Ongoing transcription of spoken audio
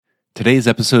Today's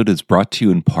episode is brought to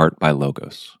you in part by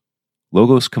Logos.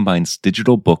 Logos combines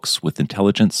digital books with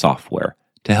intelligent software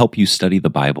to help you study the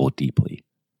Bible deeply.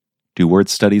 Do word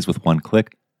studies with one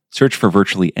click, search for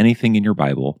virtually anything in your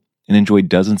Bible, and enjoy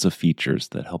dozens of features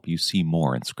that help you see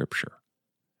more in Scripture.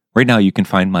 Right now, you can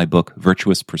find my book,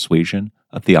 Virtuous Persuasion,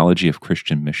 A Theology of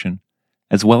Christian Mission,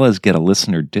 as well as get a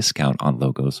listener discount on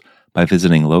Logos by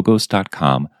visiting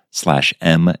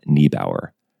logos.com/mniebauer.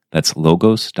 That's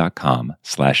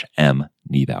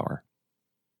logos.com/mniebauer.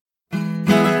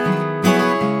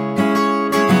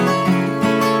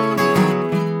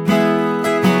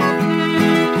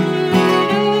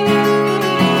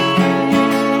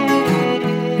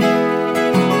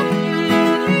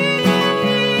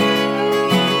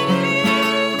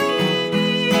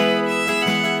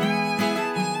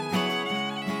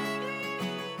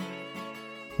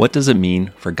 What does it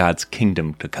mean for God's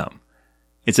kingdom to come?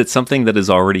 Is it something that is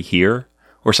already here,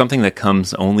 or something that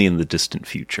comes only in the distant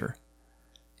future?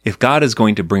 If God is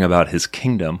going to bring about his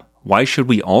kingdom, why should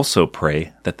we also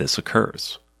pray that this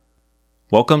occurs?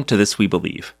 Welcome to This We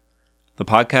Believe, the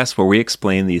podcast where we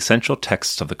explain the essential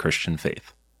texts of the Christian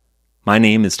faith. My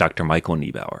name is Dr. Michael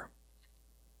Niebauer.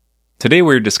 Today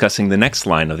we're discussing the next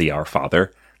line of the Our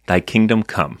Father, Thy kingdom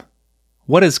come.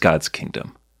 What is God's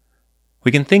kingdom?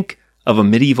 We can think of a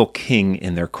medieval king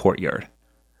in their courtyard.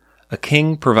 A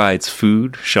king provides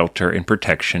food, shelter, and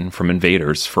protection from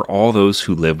invaders for all those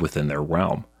who live within their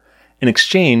realm. In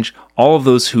exchange, all of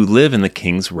those who live in the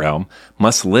king's realm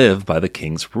must live by the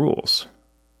king's rules.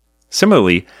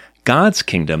 Similarly, God's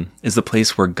kingdom is the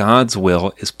place where God's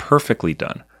will is perfectly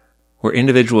done, where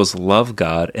individuals love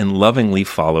God and lovingly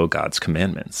follow God's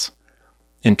commandments.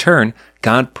 In turn,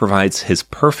 God provides his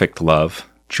perfect love,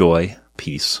 joy,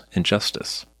 peace, and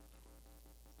justice.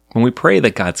 When we pray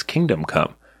that God's kingdom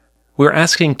come, we're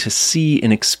asking to see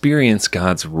and experience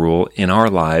God's rule in our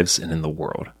lives and in the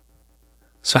world.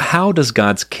 So how does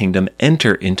God's kingdom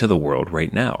enter into the world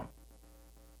right now?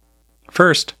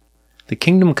 First, the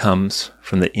kingdom comes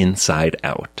from the inside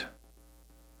out.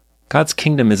 God's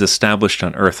kingdom is established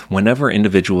on earth whenever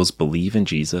individuals believe in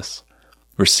Jesus,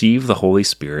 receive the Holy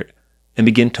Spirit, and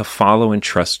begin to follow and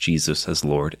trust Jesus as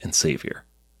Lord and Savior.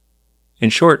 In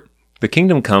short, the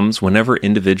kingdom comes whenever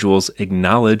individuals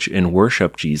acknowledge and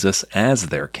worship Jesus as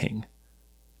their king.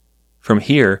 From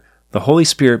here, the Holy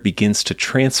Spirit begins to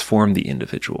transform the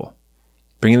individual,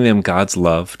 bringing them God's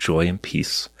love, joy, and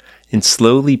peace, and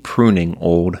slowly pruning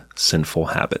old, sinful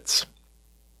habits.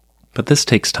 But this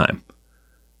takes time.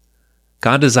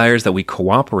 God desires that we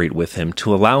cooperate with him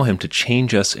to allow him to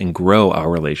change us and grow our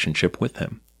relationship with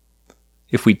him.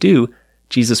 If we do,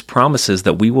 Jesus promises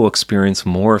that we will experience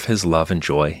more of his love and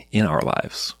joy in our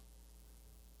lives.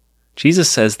 Jesus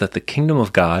says that the kingdom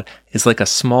of God is like a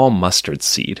small mustard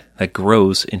seed that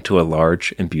grows into a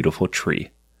large and beautiful tree.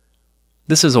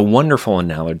 This is a wonderful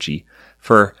analogy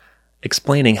for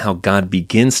explaining how God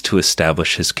begins to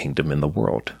establish his kingdom in the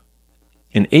world.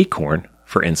 An acorn,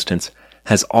 for instance,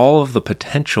 has all of the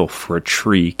potential for a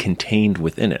tree contained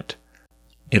within it.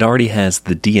 It already has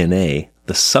the DNA,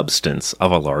 the substance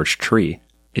of a large tree.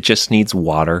 It just needs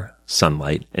water,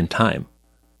 sunlight, and time.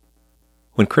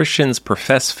 When Christians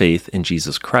profess faith in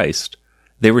Jesus Christ,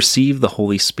 they receive the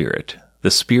Holy Spirit,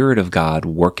 the Spirit of God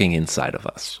working inside of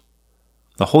us.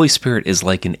 The Holy Spirit is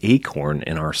like an acorn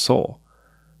in our soul,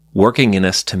 working in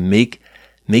us to make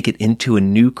it into a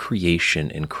new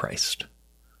creation in Christ.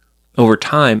 Over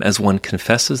time, as one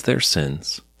confesses their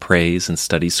sins, prays, and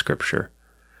studies Scripture,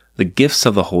 the gifts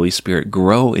of the Holy Spirit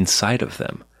grow inside of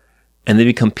them, and they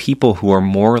become people who are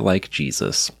more like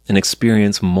Jesus and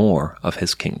experience more of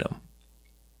his kingdom.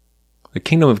 The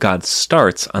kingdom of God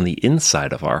starts on the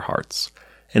inside of our hearts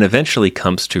and eventually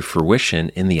comes to fruition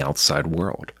in the outside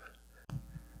world.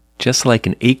 Just like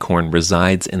an acorn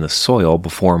resides in the soil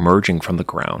before emerging from the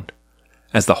ground,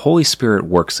 as the Holy Spirit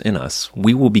works in us,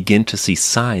 we will begin to see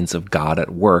signs of God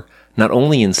at work not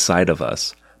only inside of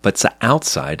us, but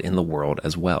outside in the world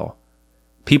as well.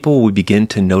 People will begin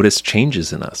to notice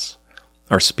changes in us.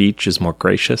 Our speech is more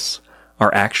gracious,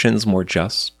 our actions more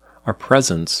just, our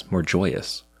presence more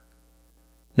joyous.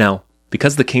 Now,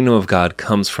 because the kingdom of God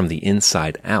comes from the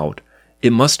inside out,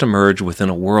 it must emerge within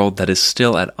a world that is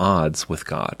still at odds with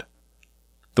God.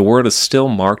 The world is still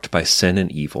marked by sin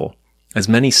and evil, as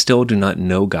many still do not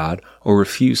know God or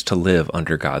refuse to live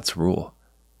under God's rule.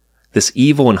 This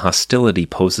evil and hostility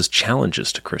poses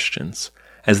challenges to Christians,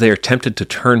 as they are tempted to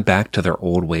turn back to their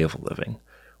old way of living,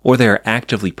 or they are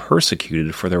actively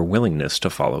persecuted for their willingness to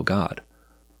follow God.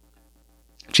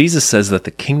 Jesus says that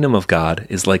the kingdom of God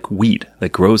is like wheat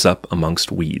that grows up amongst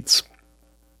weeds.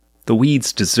 The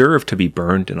weeds deserve to be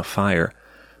burned in a fire,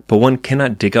 but one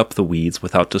cannot dig up the weeds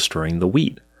without destroying the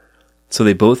wheat, so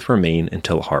they both remain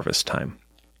until harvest time.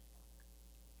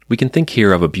 We can think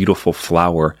here of a beautiful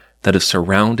flower that is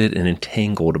surrounded and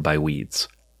entangled by weeds.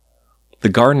 The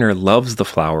gardener loves the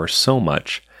flower so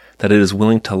much that it is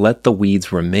willing to let the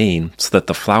weeds remain so that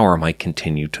the flower might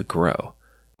continue to grow.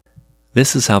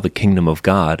 This is how the kingdom of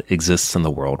God exists in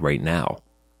the world right now.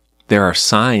 There are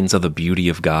signs of the beauty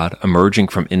of God emerging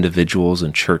from individuals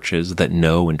and churches that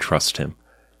know and trust Him.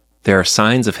 There are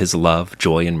signs of His love,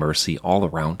 joy, and mercy all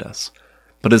around us.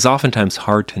 But it is oftentimes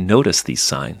hard to notice these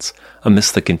signs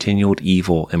amidst the continual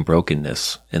evil and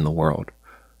brokenness in the world.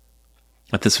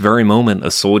 At this very moment,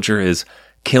 a soldier is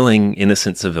killing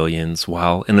innocent civilians,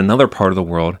 while in another part of the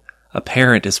world, a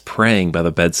parent is praying by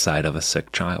the bedside of a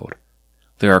sick child.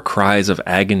 There are cries of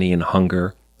agony and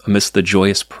hunger amidst the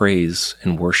joyous praise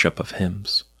and worship of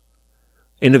hymns.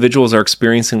 Individuals are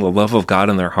experiencing the love of God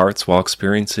in their hearts while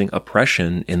experiencing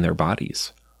oppression in their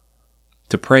bodies.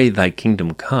 To pray, "Thy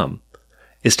kingdom come,"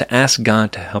 is to ask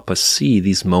God to help us see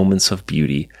these moments of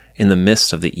beauty in the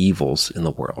midst of the evils in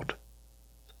the world.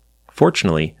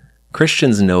 Fortunately,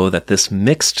 Christians know that this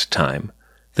mixed time,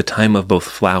 the time of both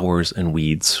flowers and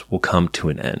weeds, will come to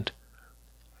an end.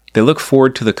 They look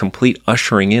forward to the complete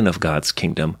ushering in of God's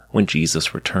kingdom when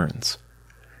Jesus returns.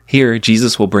 Here,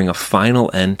 Jesus will bring a final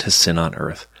end to sin on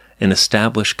earth and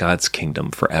establish God's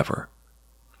kingdom forever.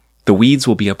 The weeds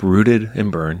will be uprooted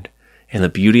and burned, and the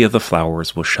beauty of the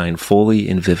flowers will shine fully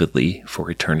and vividly for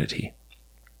eternity.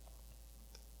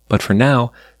 But for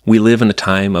now, we live in a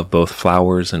time of both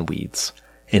flowers and weeds,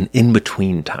 an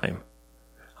in-between time.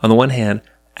 On the one hand,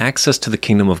 access to the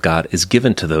kingdom of God is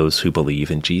given to those who believe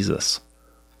in Jesus.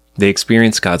 They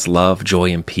experience God's love,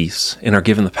 joy, and peace, and are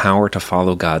given the power to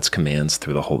follow God's commands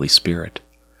through the Holy Spirit.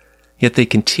 Yet they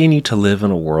continue to live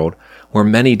in a world where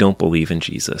many don't believe in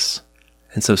Jesus,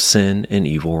 and so sin and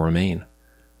evil remain.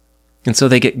 And so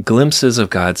they get glimpses of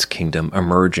God's kingdom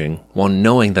emerging while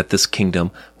knowing that this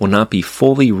kingdom will not be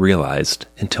fully realized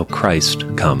until Christ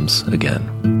comes again.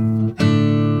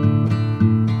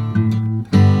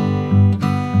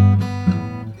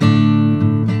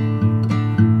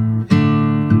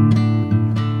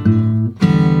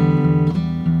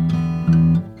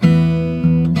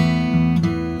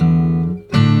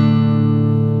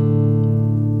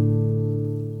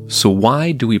 So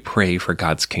why do we pray for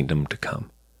God's kingdom to come,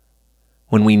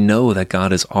 when we know that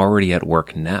God is already at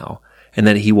work now and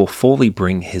that He will fully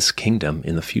bring His kingdom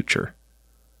in the future?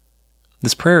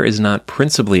 This prayer is not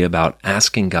principally about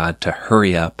asking God to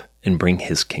hurry up and bring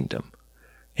His kingdom.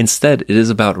 Instead, it is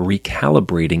about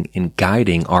recalibrating and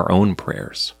guiding our own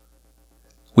prayers.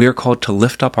 We are called to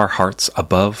lift up our hearts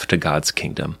above to God's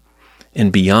kingdom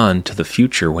and beyond to the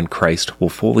future when Christ will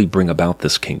fully bring about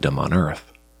this kingdom on earth.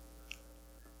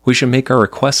 We should make our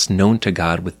requests known to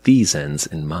God with these ends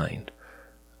in mind.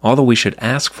 All that we should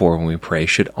ask for when we pray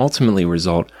should ultimately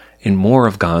result in more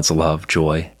of God's love,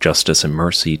 joy, justice, and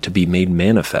mercy to be made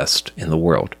manifest in the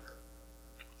world.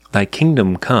 Thy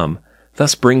kingdom come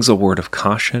thus brings a word of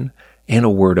caution and a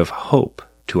word of hope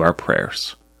to our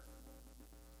prayers.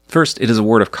 First, it is a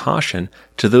word of caution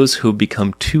to those who have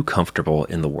become too comfortable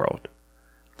in the world.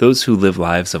 Those who live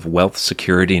lives of wealth,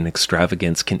 security, and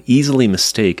extravagance can easily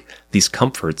mistake these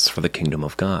comforts for the kingdom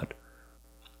of God.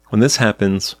 When this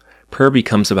happens, prayer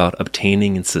becomes about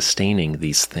obtaining and sustaining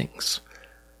these things.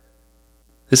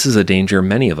 This is a danger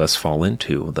many of us fall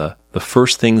into. The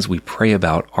first things we pray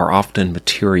about are often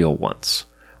material ones.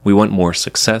 We want more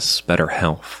success, better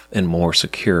health, and more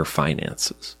secure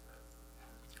finances.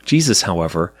 Jesus,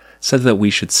 however, said that we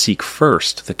should seek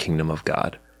first the kingdom of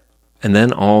God, and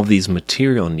then all these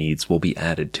material needs will be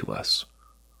added to us.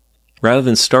 Rather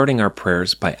than starting our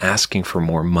prayers by asking for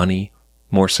more money,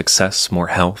 more success, more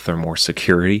health, or more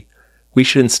security, we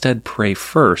should instead pray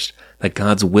first that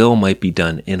God's will might be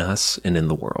done in us and in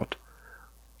the world.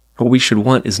 What we should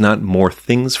want is not more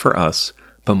things for us,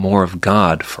 but more of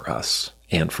God for us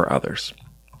and for others.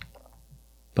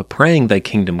 But praying "Thy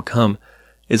kingdom come"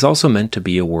 is also meant to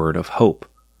be a word of hope.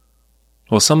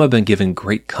 While some have been given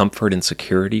great comfort and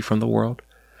security from the world,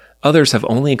 others have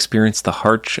only experienced the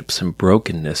hardships and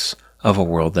brokenness of a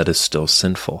world that is still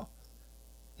sinful.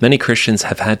 Many Christians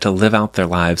have had to live out their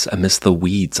lives amidst the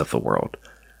weeds of the world,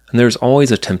 and there is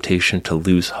always a temptation to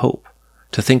lose hope,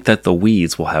 to think that the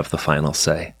weeds will have the final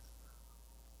say.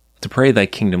 To pray "Thy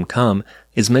kingdom come"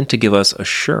 is meant to give us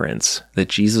assurance that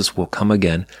Jesus will come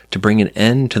again to bring an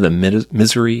end to the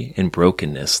misery and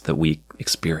brokenness that we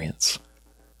experience.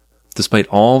 Despite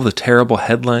all the terrible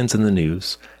headlines in the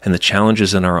news and the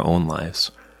challenges in our own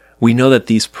lives, we know that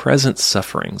these present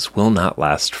sufferings will not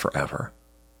last forever.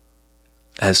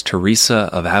 As Teresa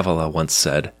of Avila once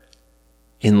said,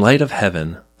 "In light of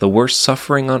heaven, the worst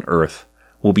suffering on earth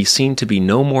will be seen to be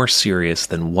no more serious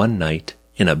than one night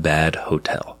in a bad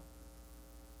hotel."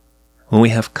 When we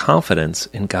have confidence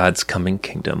in God's coming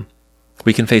kingdom,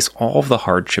 we can face all of the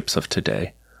hardships of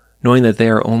today, knowing that they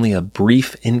are only a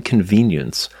brief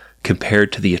inconvenience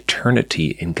compared to the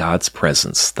eternity in God's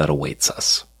presence that awaits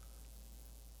us.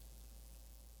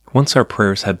 Once our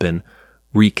prayers have been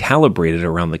recalibrated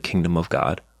around the kingdom of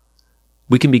God,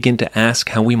 we can begin to ask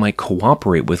how we might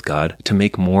cooperate with God to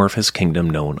make more of his kingdom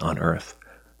known on earth.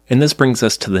 And this brings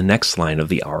us to the next line of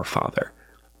the Our Father,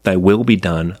 "Thy will be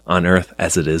done on earth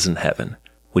as it is in heaven,"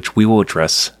 which we will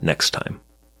address next time.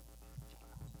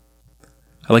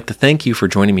 I'd like to thank you for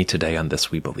joining me today on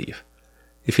This We Believe.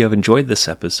 If you have enjoyed this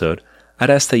episode, I'd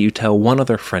ask that you tell one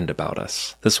other friend about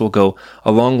us. This will go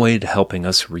a long way to helping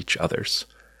us reach others.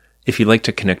 If you'd like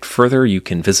to connect further, you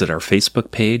can visit our Facebook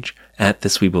page at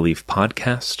This We Believe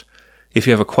Podcast. If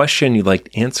you have a question you'd like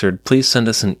answered, please send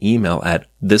us an email at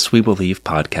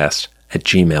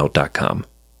thiswebelievepodcast@gmail.com.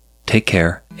 Take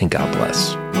care and God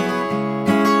bless.